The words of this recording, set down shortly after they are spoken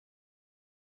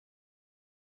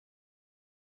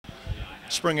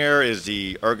Spring Air is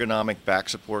the ergonomic back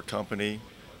support company,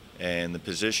 and the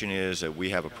position is that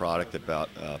we have a product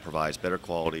that provides better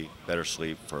quality, better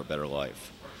sleep for a better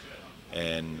life.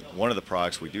 And one of the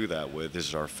products we do that with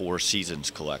is our Four Seasons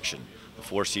collection. The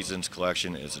Four Seasons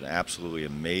collection is an absolutely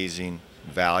amazing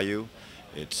value.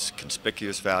 It's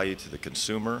conspicuous value to the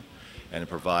consumer, and it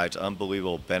provides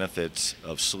unbelievable benefits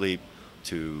of sleep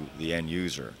to the end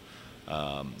user.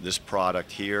 This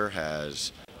product here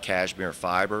has cashmere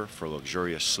fiber for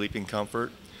luxurious sleeping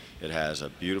comfort. It has a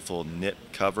beautiful knit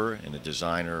cover and a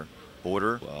designer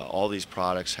border. All these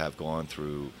products have gone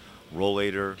through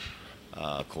Rollator,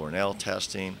 Cornell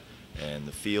testing, and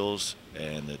the feels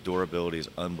and the durability is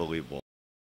unbelievable.